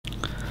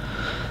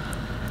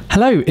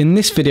Hello, in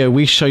this video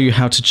we show you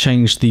how to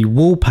change the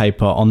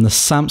wallpaper on the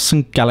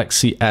Samsung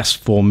Galaxy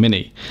S4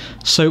 Mini.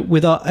 So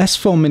with our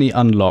S4 Mini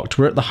unlocked,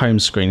 we're at the home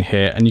screen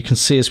here, and you can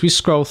see as we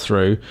scroll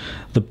through,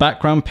 the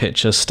background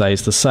picture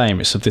stays the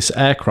same. It's of this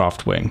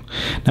aircraft wing.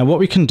 Now what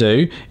we can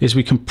do is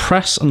we can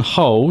press and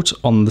hold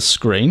on the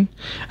screen,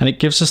 and it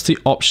gives us the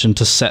option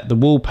to set the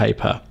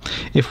wallpaper.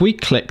 If we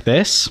click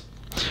this,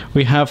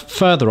 we have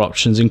further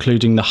options,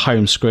 including the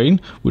home screen,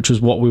 which was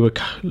what we were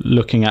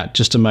looking at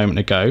just a moment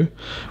ago.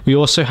 We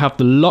also have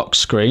the lock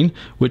screen,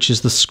 which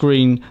is the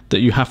screen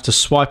that you have to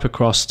swipe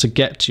across to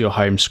get to your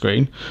home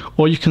screen,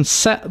 or you can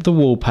set the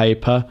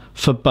wallpaper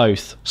for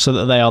both so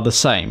that they are the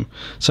same.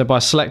 So by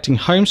selecting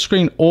home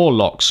screen or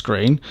lock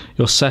screen,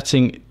 you're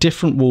setting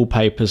different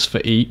wallpapers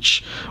for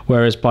each,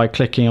 whereas by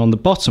clicking on the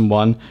bottom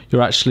one,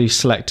 you're actually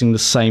selecting the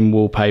same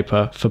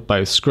wallpaper for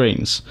both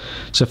screens.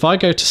 So if I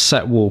go to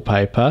set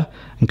wallpaper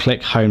and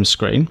click home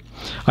screen,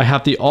 I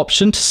have the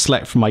option to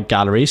select from my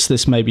gallery. So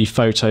this may be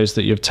photos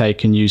that you've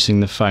taken using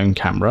the phone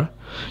camera.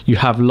 You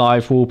have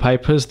live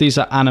wallpapers, these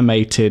are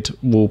animated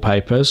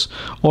wallpapers,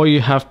 or you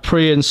have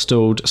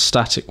pre-installed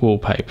static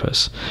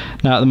wallpapers.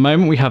 Now at the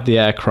moment we have the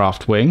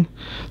aircraft wing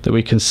that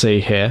we can see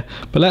here,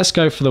 but let's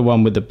go for the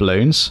one with the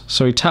balloons.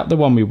 So we tap the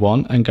one we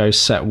want and go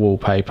set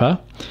wallpaper,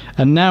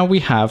 and now we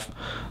have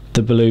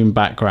the balloon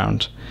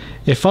background.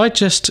 If I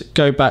just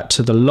go back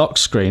to the lock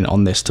screen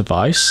on this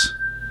device,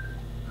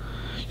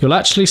 you'll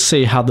actually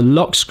see how the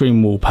lock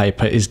screen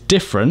wallpaper is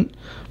different,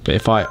 but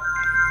if I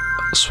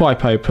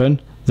swipe open,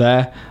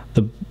 there,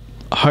 the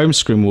home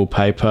screen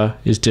wallpaper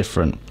is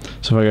different.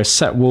 So if I go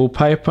set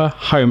wallpaper,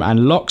 home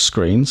and lock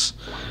screens,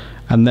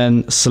 and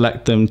then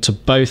select them to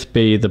both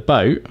be the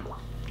boat,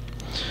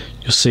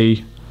 you'll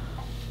see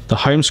the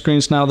home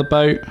screen's now the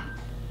boat,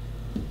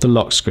 the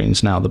lock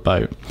screen's now the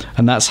boat.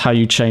 And that's how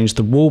you change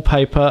the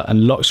wallpaper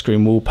and lock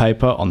screen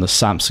wallpaper on the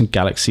Samsung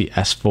Galaxy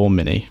S4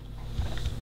 Mini.